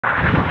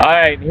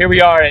Alright, here we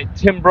are at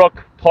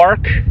Timbrook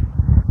Park,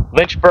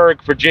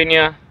 Lynchburg,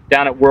 Virginia,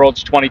 down at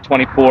Worlds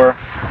 2024.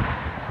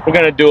 We're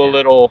going to do a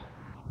little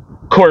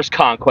course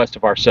conquest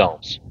of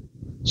ourselves.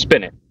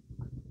 Spin it.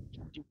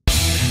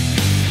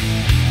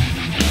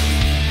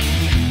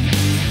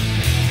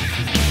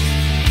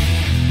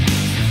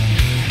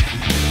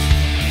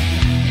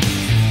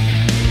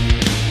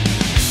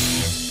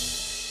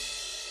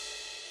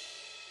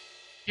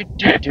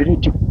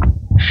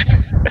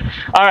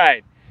 All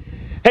right.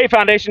 Hey,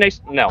 Foundation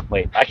Nation. No,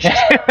 wait. I can't.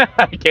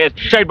 I can't.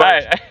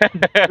 Trademark.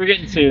 We're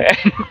getting sued.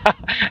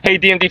 Hey,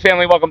 DMD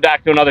family. Welcome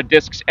back to another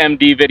Discs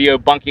MD video.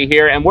 Bunky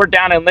here. And we're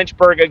down in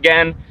Lynchburg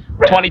again.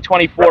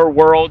 2024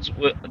 Worlds.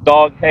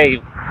 Dog, hey,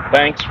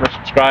 thanks for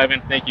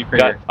subscribing. Thank you for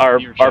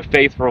our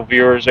faithful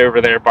viewers over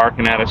there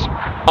barking at us.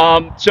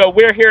 So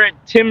we're here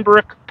at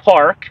Timbrook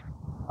Park.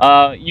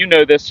 You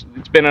know this.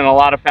 It's been in a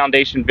lot of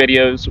Foundation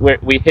videos.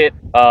 We hit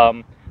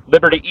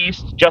Liberty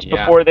East just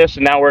before this,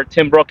 and now we're at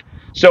Timbrook.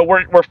 So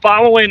we're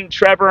following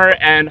Trevor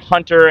and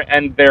Hunter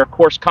and their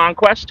course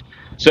conquest.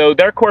 So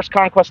their course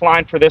conquest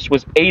line for this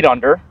was 8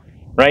 under,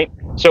 right?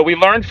 So we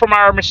learned from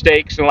our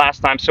mistakes the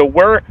last time. So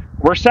we're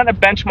setting a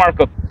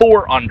benchmark of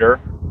 4 under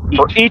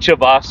for each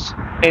of us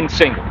in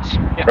singles,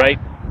 right?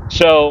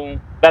 So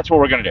that's what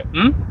we're gonna do.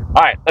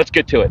 All right, let's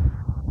get to it.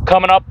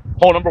 Coming up,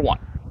 hole number 1.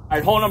 All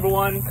right, hole number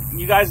 1.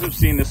 You guys have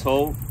seen this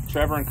hole.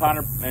 Trevor and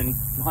Connor and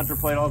Hunter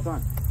play it all the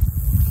time.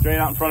 Straight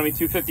out in front of me,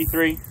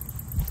 253.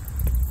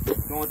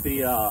 Going with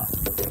the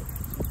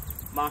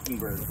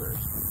Mockingbird first.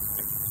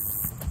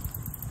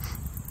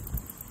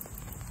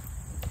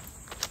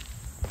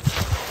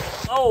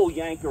 Oh,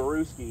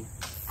 Yankarooski.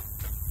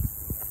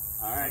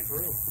 All right.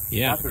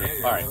 Yeah.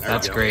 All right.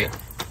 That's great.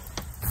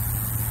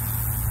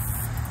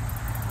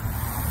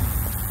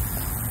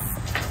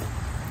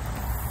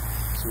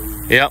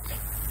 Yep.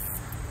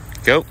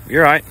 Go.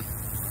 You're all right.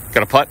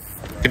 Got a putt.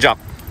 Good job.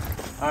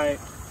 All right.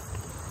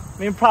 I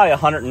mean, probably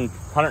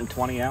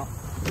 120 out.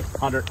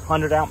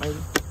 100 out maybe.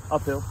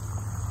 Uphill.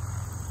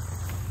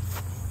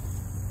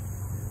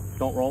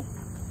 Don't roll.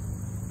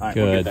 All right.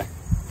 Good. We'll get there.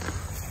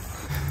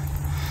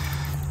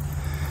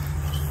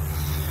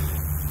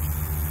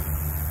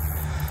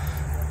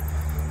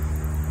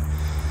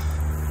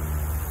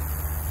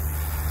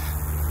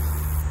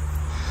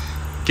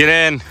 Get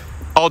in.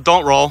 Oh,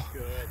 don't roll.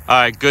 Good. All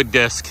right, good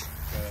disc.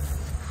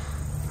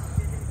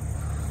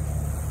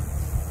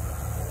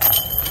 Good.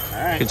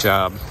 All right. Good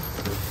job.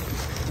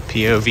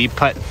 POV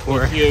putt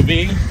for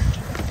POV.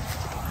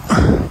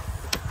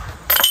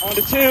 On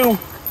to 2.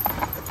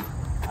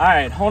 All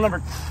right, hole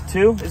number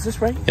 2. Is this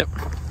right? Yep.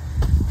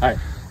 All right.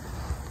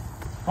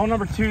 Hole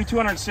number 2,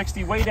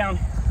 260, way down.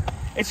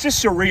 It's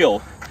just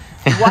surreal.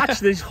 You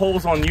watch these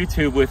holes on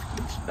YouTube with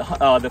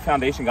the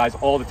Foundation guys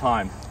all the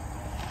time.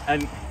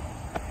 And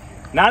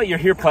now that you're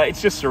here,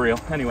 it's just surreal.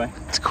 Anyway.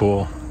 It's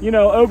cool. You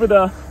know, over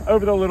the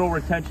little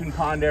retention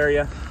pond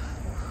area.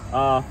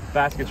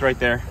 Basket's right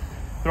there.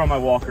 Throw my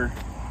walker.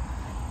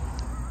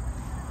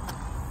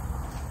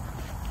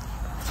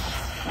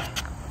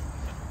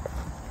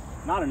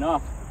 Not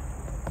enough.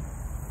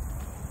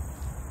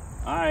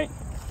 All right.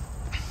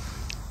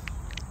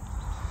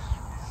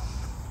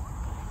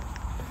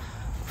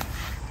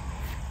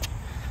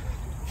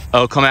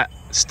 Oh, come at.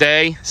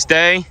 Stay.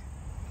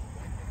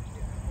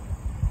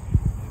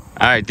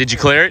 All right, did you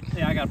clear it?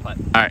 Yeah, I got a putt.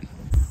 All right.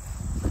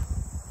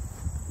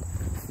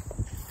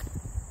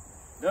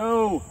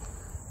 No.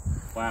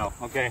 Wow,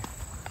 okay.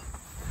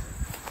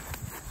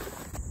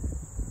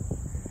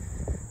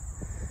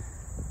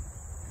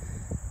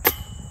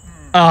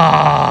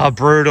 Ah,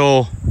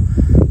 brutal.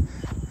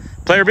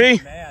 Player B?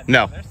 Man,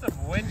 no. There's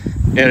some wind.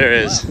 Yeah, there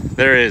is.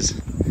 There is.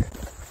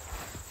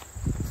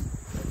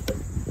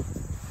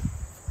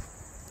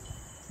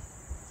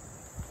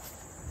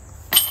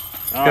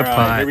 Good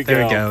putt.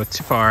 There we go.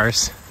 2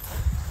 pars.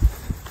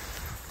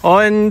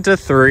 On to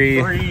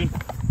 3.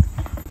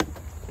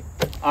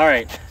 All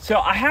right. So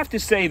I have to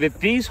say that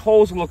these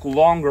holes look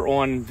longer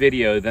on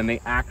video than they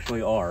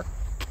actually are.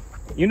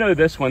 You know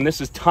this one. This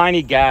is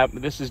tiny gap.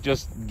 This is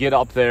just get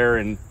up there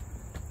and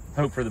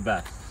hope for the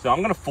best. So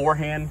I'm going to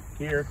forehand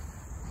here.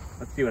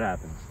 Let's see what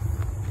happens.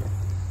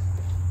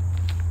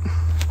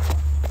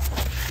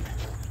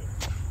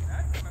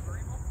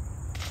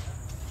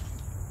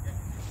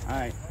 All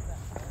right.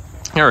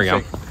 Here we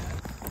go.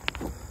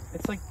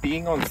 It's like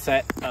being on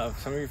set of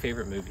some of your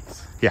favorite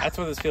movies. Yeah. That's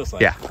what this feels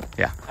like.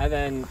 Yeah. And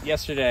then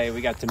yesterday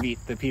we got to meet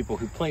the people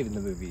who played in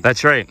the movies.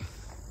 That's right.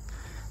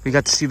 We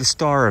got to see the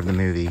star of the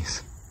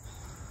movies.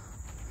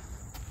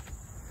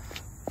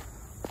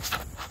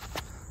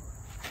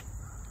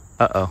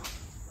 Uh-oh.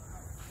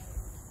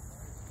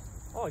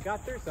 Oh, I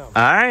got through some. All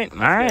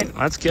right.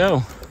 Let's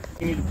go.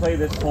 You need to play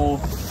this hole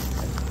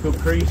to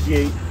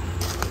appreciate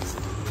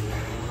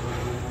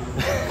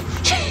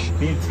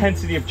the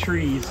intensity of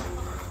trees.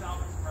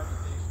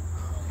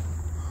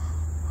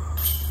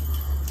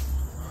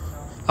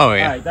 Oh,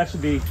 yeah. All right, that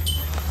should be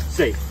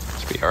safe.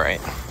 Should be all right.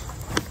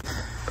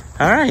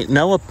 All right,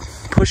 Noah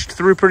pushed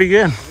through pretty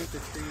good. I think the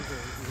trees are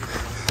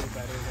even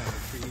better than the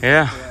trees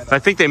Yeah. we had I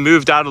think they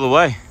moved out of the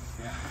way.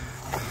 Yeah.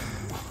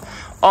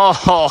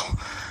 Oh,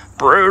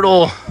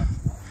 brutal.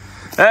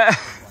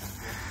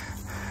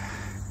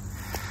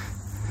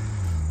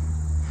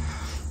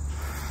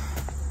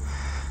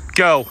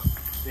 Go.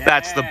 Yeah.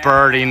 That's the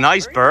birdie.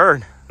 Nice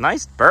bird.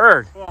 Nice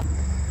bird. We're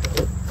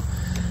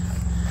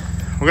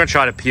going to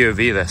try to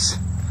POV this.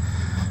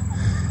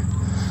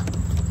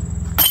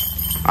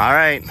 All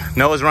right.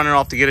 Noah's running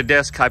off to get a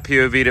disc. I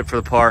POV'd it for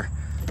the par.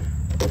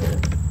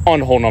 On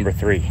hole number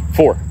 3.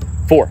 4.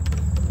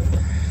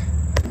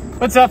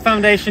 What's up,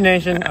 Foundation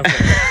Nation? Okay.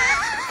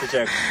 Good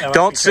joke.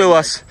 Don't sue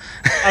us.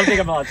 I don't think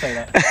I'm allowed to say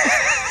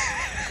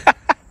that.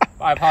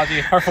 My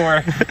apologies. Par 4.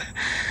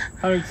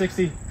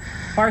 160.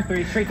 Par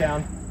 3. Straight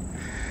down.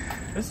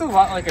 This is a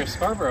lot like our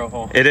Scarborough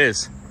hole. It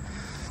is.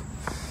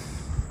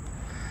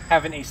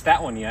 Haven't aced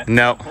that one yet.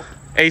 No.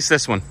 Ace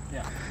this one.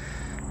 Yeah.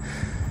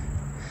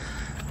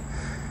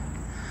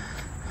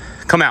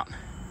 Come out.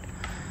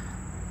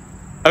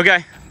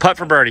 Okay. Putt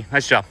for birdie.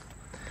 Nice job.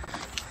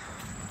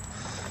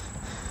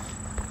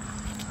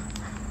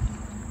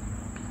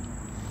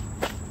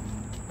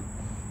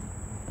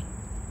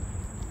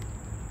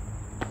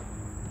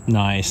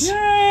 Nice.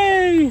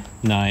 Yay!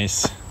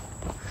 Nice.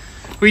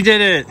 We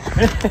did it.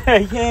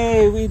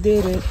 Yay, we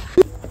did it.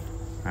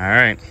 All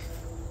right.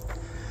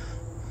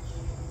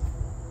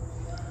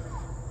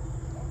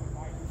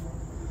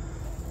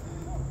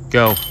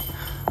 Go.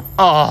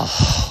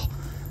 Oh.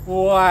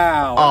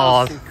 Wow.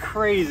 Oh, that's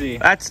crazy.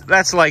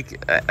 That's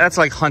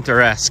like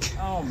Hunter-esque.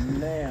 Oh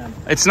man.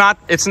 It's not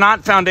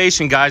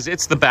foundation, guys.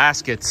 It's the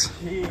baskets.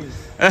 Jeez.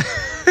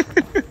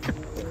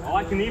 Oh,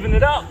 I can even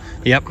it up.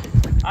 Yep.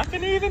 I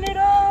can even it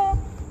up.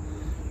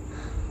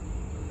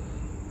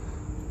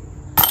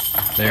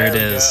 There it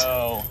is.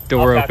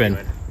 Door open.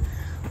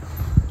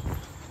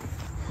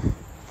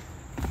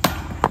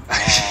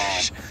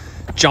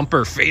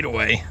 Jumper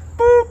fadeaway.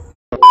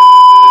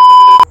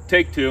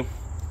 Take 2.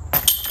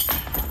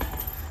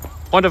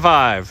 1 to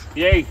 5.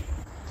 Yay.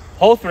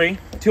 Hole 3,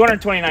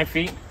 229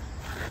 feet.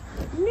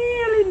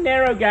 Nearly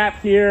narrow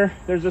gap here.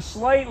 There's a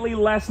slightly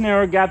less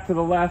narrow gap to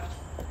the left.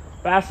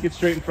 Basket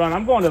straight in front.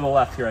 I'm going to the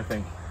left here, I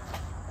think.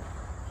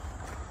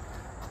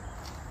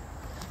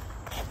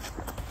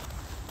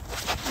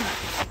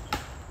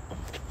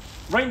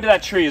 Right into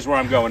that tree is where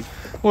I'm going.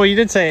 Well, you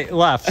did say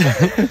left.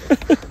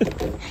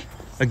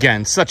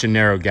 Again, such a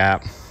narrow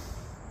gap.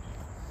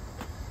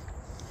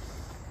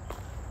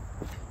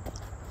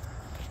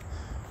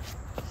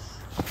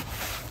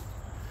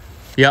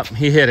 Yep,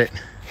 he hit it.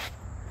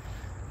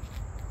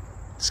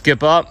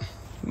 Skip up.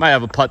 Might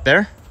have a putt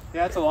there.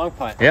 Yeah, it's a long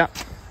putt. Yeah.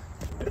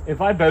 If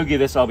I bogey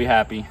this, I'll be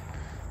happy.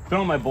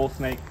 Throw my bull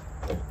snake.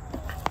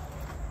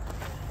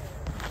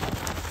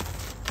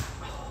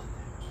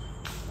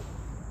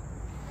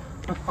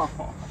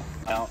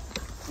 Out.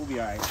 We'll be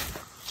all right.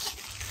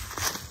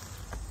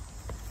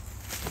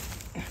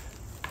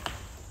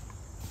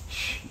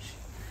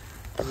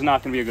 This is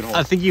not going to be a good hole.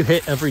 I think you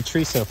hit every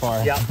tree so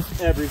far. Yeah,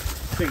 every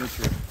single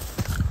tree.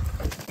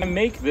 I'm going to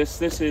make this.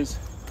 This is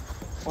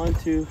 1,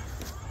 2,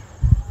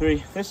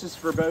 3. This is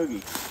for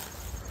bogey.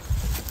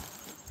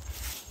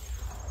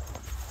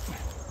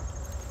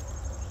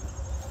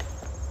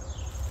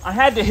 I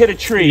had to hit a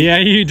tree. Yeah,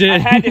 you did. I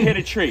had to hit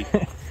a tree.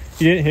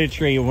 You didn't hit a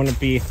tree. You want to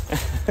be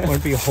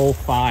hole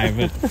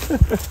 5.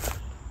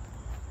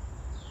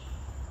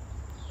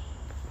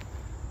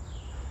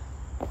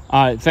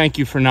 Thank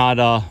you for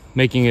not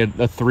making it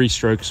a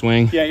 3-stroke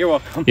swing. Yeah, you're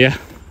welcome. Yeah.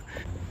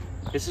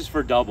 This is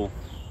for double.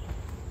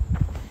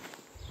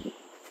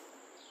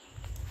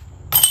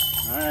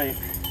 All right.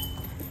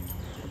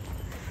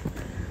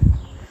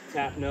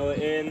 Tap Noah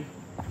in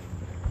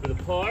for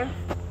the par.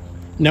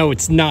 No,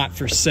 it's not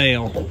for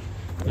sale.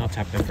 I'll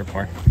tap in for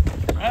par.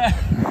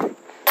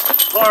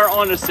 Par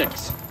on a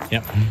 6.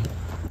 Yep.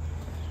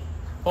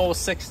 Hole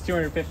 6,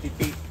 250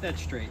 feet.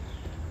 That's straight.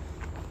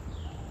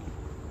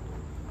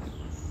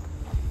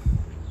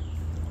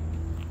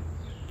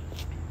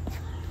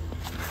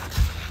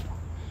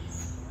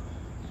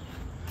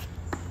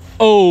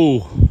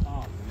 Oh.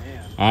 Oh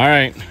man. All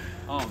right.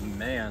 Oh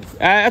man.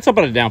 That's up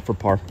and a down for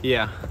par.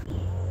 Yeah.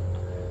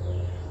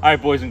 All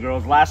right, boys and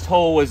girls. Last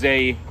hole was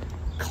a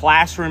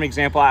classroom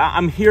example.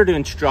 I'm here to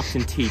instruct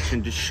and teach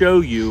and to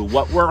show you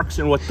what works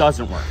and what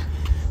doesn't work.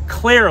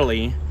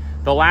 Clearly,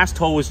 the last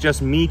hole was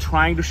just me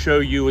trying to show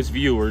you as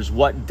viewers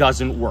what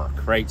doesn't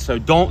work, right? So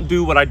don't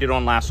do what I did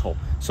on last hole.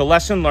 So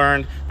lesson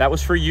learned. That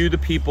was for you, the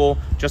people,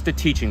 just a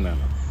teaching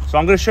moment. So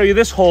I'm going to show you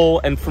this hole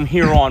and from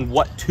here on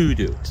what to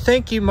do.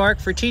 Thank you, Mark,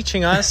 for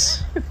teaching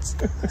us.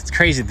 It's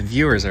crazy the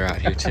viewers are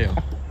out here too.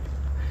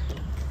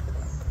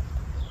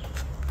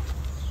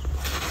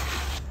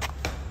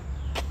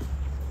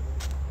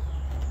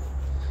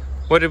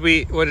 What did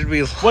we learn from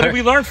that? What did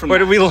we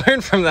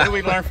learn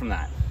from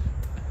that?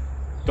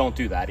 Don't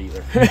do that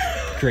either.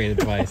 Great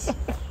advice.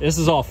 This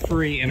is all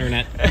free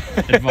internet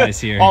advice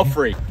here. All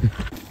free.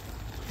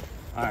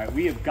 All right,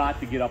 we have got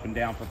to get up and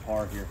down for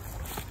par here.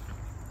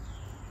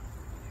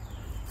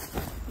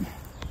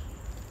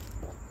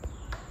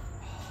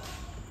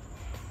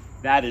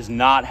 That is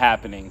not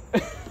happening.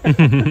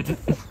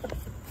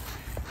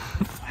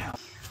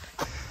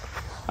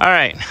 All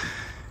right.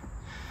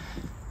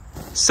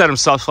 Set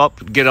himself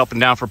up, get up and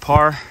down for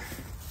par.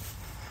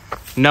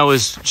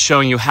 Noah's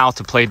showing you how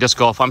to play disc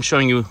golf. I'm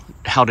showing you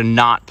how to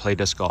not play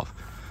disc golf.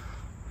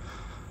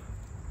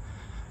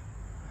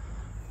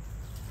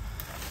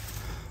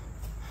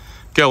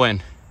 Go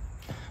in.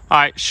 All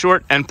right,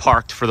 short and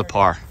parked for the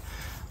par.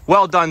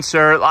 Well done,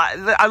 sir.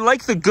 I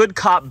like the good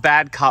cop,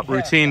 bad cop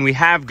routine we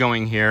have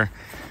going here.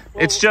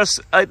 Well, it's just,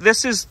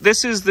 this is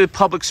the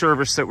public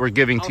service that we're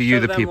giving to you,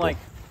 the people. Like,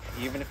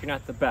 even if you're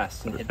not the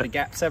best and hit the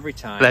gaps every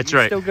time, that's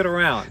you're right. Still good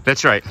around.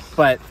 That's right.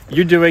 But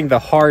you're doing the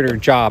harder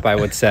job, I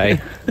would say,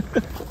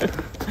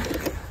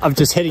 of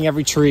just hitting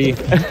every tree.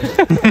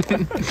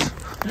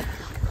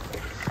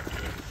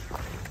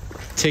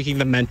 Taking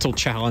the mental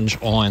challenge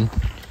on.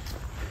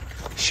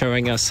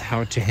 Showing us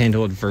how to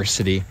handle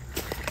adversity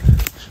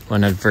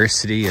when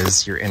adversity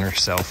is your inner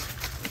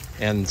self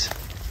and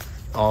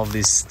all of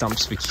these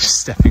stumps we keep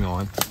stepping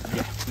on.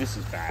 Yeah, this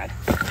is bad.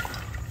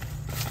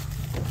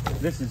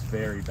 This is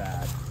very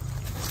bad.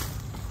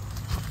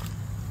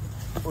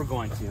 We're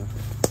going to.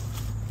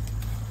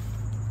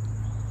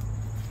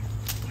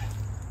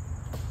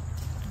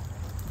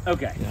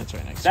 Okay. Yeah, that's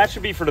right next. That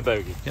should be for the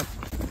bogey. Yep.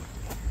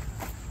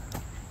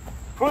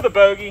 For the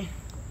bogey.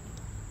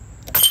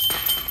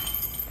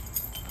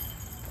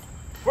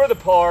 For the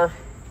par.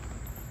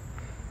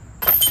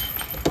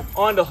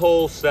 On to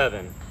hole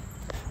 7.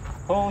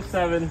 Hole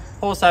 7,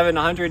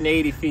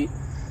 180 feet.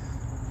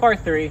 Par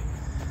 3.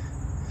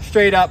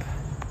 Straight up.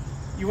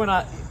 You want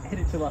to hit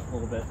it to the left a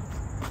little bit.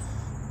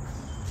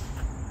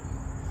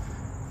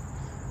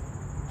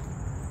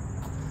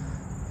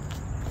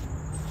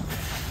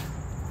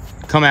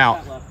 Come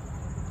out.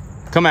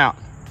 Come out.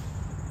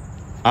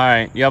 All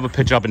right, you have a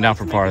pitch up and down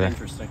for par there.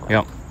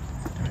 Yep.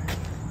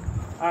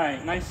 All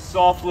right, nice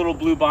soft little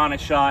blue bonnet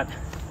shot.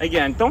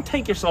 Again, don't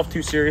take yourself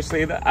too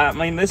seriously. I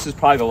mean, this is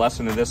probably the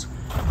lesson of this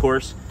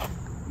course.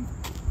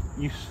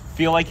 You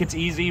feel like it's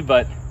easy,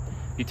 but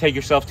you take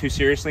yourself too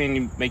seriously and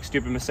you make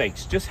stupid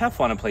mistakes. Just have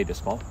fun and play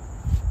disc golf.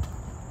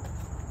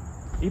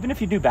 Even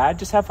if you do bad,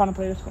 just have fun and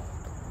play disc golf.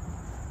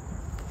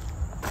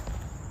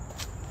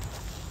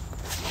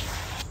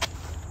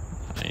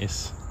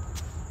 Nice.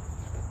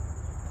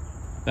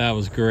 That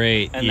was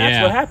great. And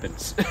that's what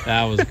happens.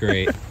 That was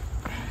great.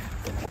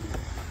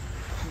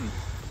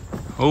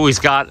 Oh, he's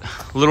got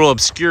a little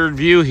obscured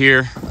view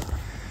here.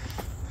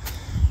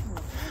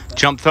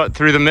 Jump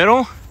through the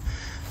middle,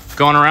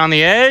 going around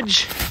the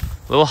edge,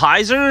 a little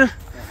hyzer.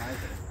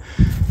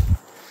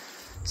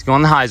 He's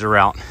going the hyzer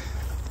route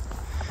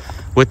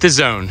with the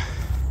zone.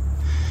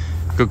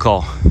 Good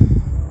call.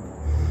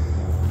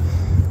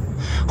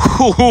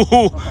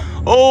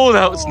 Oh,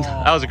 that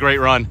was a great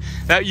run.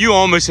 That you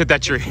almost hit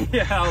that tree.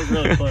 Yeah, that was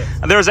really close.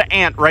 There was an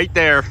ant right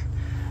there.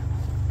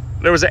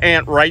 There was an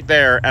ant right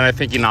there, and I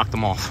think he knocked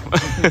them off.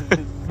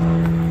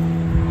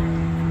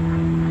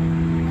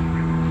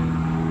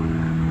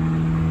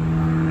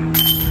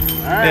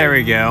 Right. There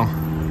we go.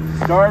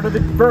 Start of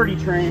the birdie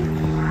train.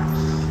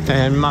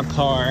 And my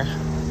par.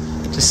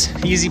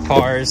 Just easy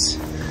pars.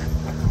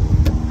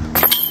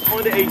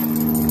 On to 8.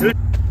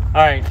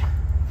 All right,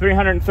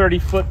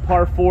 330-foot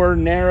par 4,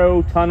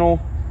 narrow tunnel.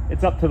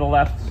 It's up to the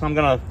left, so I'm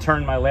gonna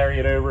turn my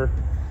lariat over.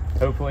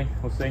 Hopefully,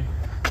 we'll see.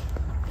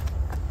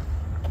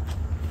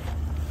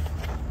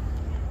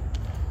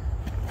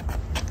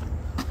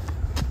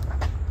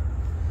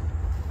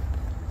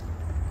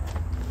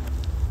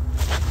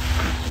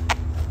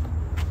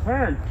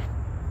 Turn.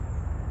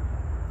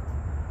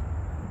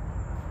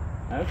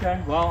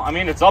 Okay, well, I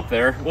mean, it's up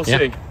there. We'll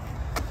see.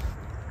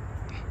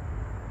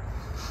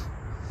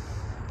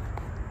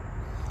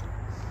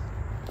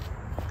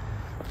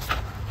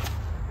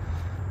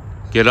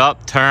 Get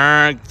up,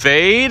 turn,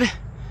 fade.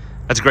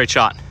 That's a great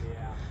shot.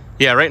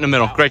 Yeah, right in the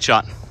middle. Great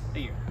shot.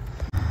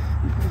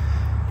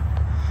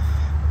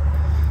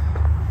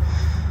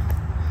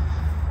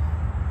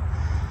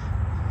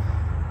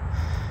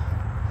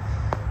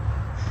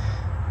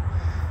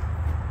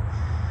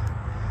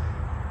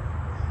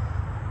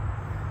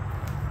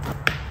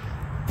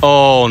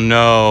 Oh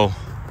no,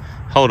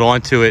 hold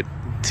on to it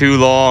too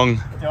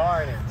long.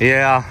 Darn it.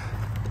 Yeah.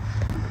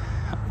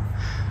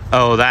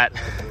 Oh, that,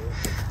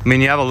 I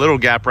mean, you have a little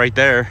gap right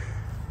there.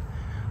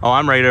 Oh,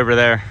 I'm right over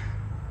there.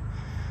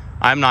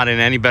 I'm not in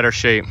any better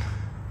shape.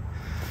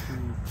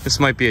 This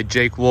might be a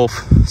Jake Wolf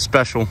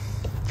special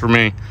for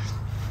me.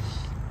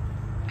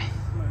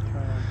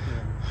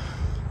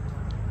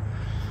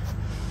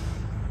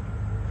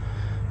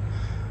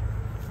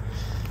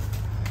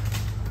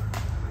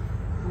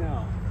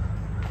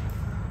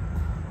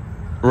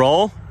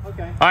 Roll.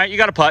 Okay. All right, you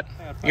got a putt.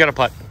 You got a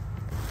putt.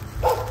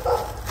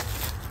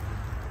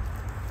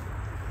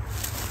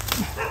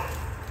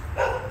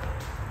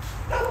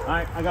 All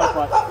right, I got a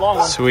putt. Long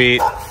one.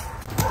 Sweet. All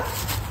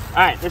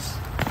right,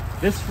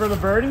 this for the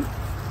birdie.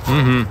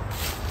 Mm-hmm.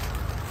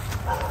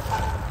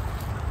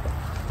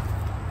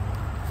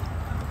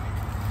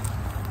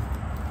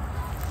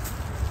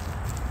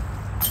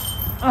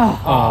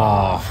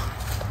 Oh.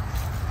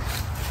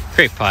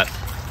 Great putt.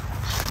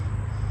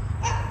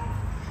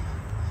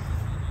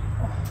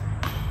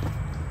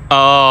 Oh,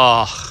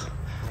 all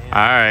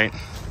right.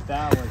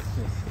 That was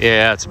just...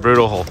 Yeah, it's a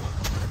brutal hole.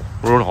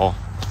 Brutal hole.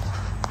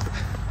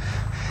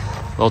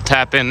 Little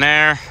tap in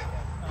there.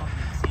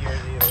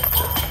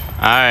 All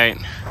right,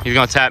 he's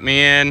gonna tap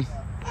me in.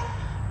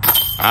 All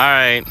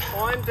right.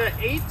 On to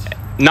 8?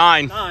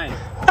 9. 9.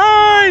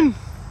 9.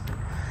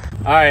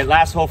 All right,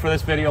 last hole for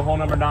this video, hole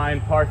number 9,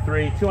 par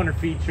 3, 200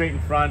 feet straight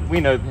in front. We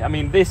know, I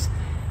mean,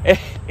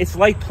 it's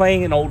like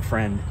playing an old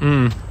friend.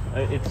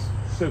 It's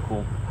so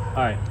cool. All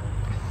right,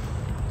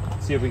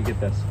 let's see if we can get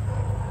this.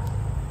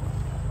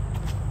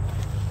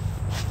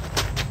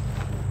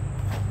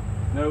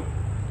 Nope.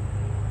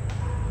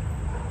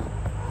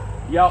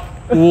 Yup.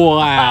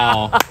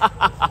 Wow.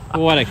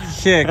 What a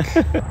kick.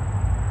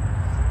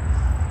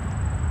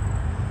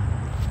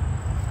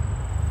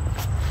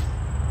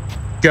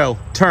 Go,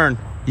 turn.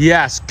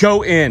 Yes,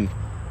 go in.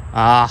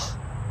 All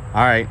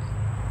right.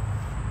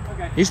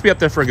 Okay. You should be up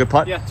there for a good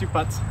putt. Yeah, 2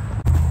 putts.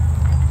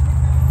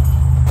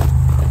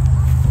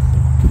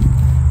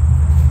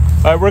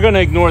 All right, we're gonna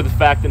ignore the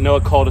fact that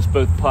Noah called us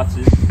both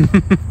putzes.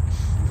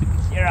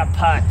 You're a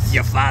putz.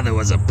 Your father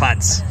was a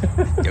putz.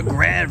 Your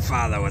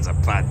grandfather was a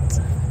putz.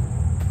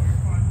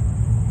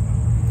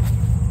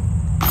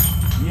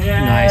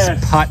 Yes.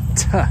 Nice putt.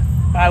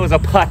 That was a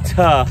putt.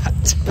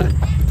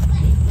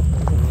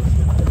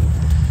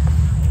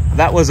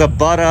 That was a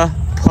butter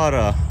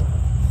putter.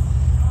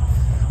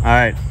 All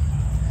right.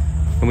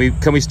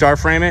 Can we star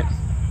frame it?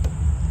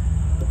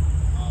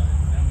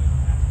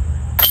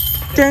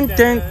 Ding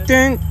ding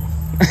ding.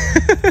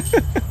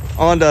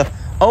 On the.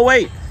 Oh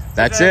wait,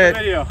 that's it.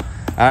 Video.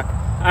 All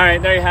right,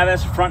 there you have it.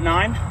 That's front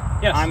 9.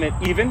 Yes. I'm at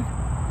even.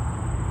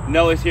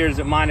 Noah's here is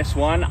at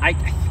 -1.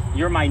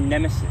 You're my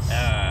nemesis.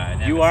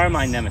 You are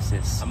my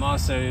nemesis. I'm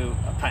also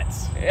a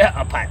putz. Yeah,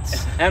 a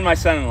putz. And my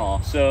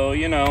son-in-law. So,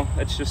 you know,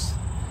 it's just,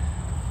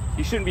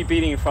 you shouldn't be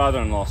beating your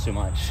father-in-law so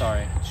much.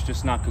 Sorry. It's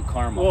just not good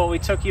karma. Well, we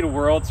took you to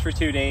Worlds for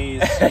 2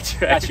 days. That's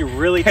right. Got you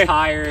really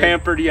tired.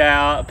 Pampered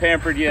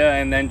you,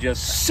 and then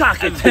just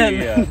suck it to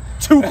you.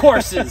 2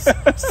 courses.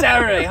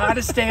 Saturday,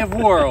 hottest day of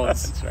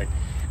Worlds. That's right.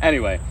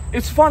 Anyway,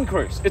 it's a fun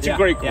course. It's a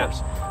great yeah.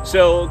 course.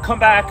 So come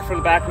back for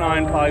the back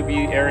 9, probably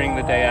be airing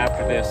the day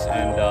after this.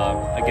 And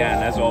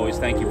again, as always,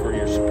 thank you for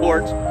your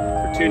support,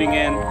 for tuning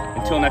in.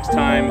 Until next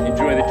time,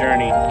 enjoy the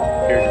journey.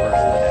 Here's your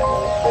verse of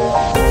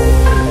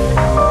the day.